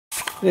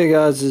Hey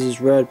guys, this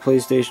is Red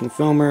PlayStation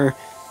Filmer,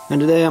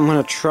 and today I'm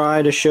going to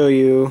try to show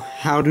you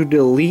how to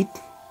delete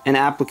an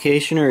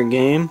application or a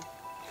game,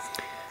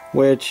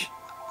 which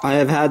I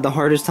have had the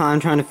hardest time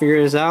trying to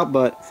figure this out,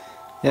 but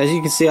as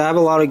you can see I have a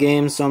lot of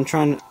games, so I'm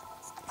trying to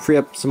free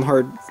up some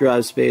hard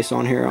drive space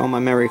on here on my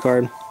memory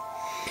card.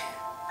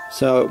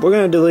 So we're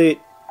going to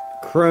delete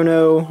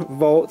Chrono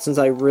Vault since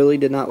I really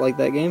did not like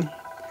that game.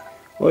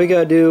 All you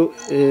gotta do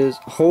is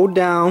hold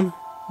down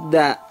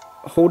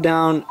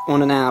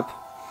on an app,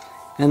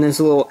 and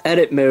this little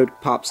edit mode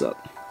pops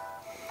up.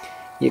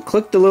 You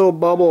click the little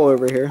bubble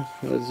over here.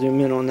 Let's zoom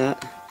in on that.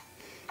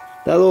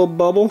 That little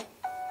bubble.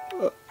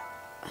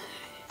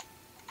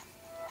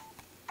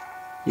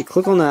 You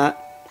click on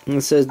that, and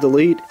it says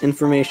delete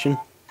information.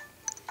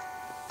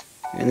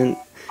 And then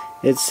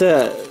it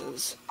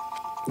says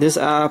this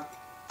app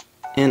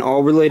and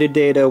all related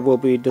data will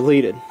be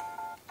deleted.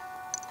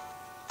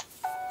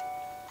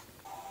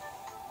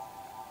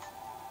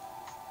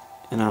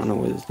 And I don't know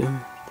what it's doing.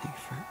 Thank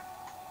you for it.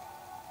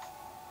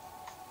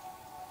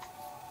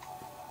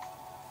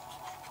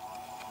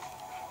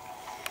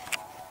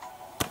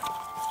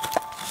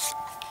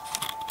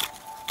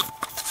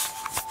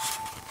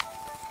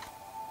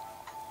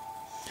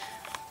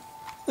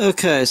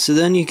 Okay, so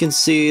then you can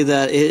see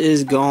that it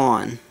is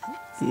gone.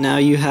 Now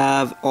you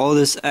have all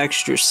this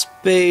extra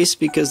space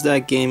because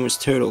that game was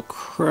total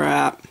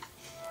crap.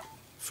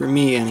 For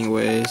me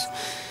anyways.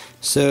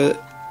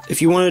 So if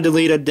you want to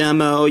delete a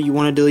demo, you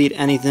want to delete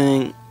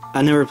anything,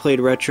 I never played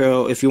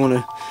Retro, if you want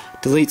to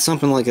delete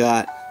something like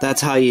that,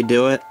 that's how you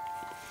do it.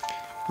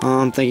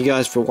 Thank you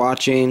guys for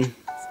watching.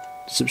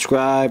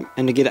 Subscribe,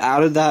 and to get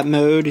out of that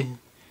mode,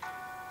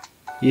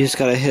 you just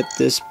gotta hit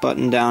this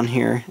button down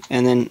here,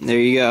 and then there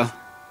you go.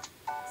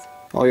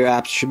 All your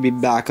apps should be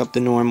back up to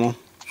normal.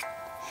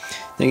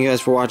 Thank you guys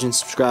for watching.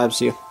 Subscribe.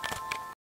 See you.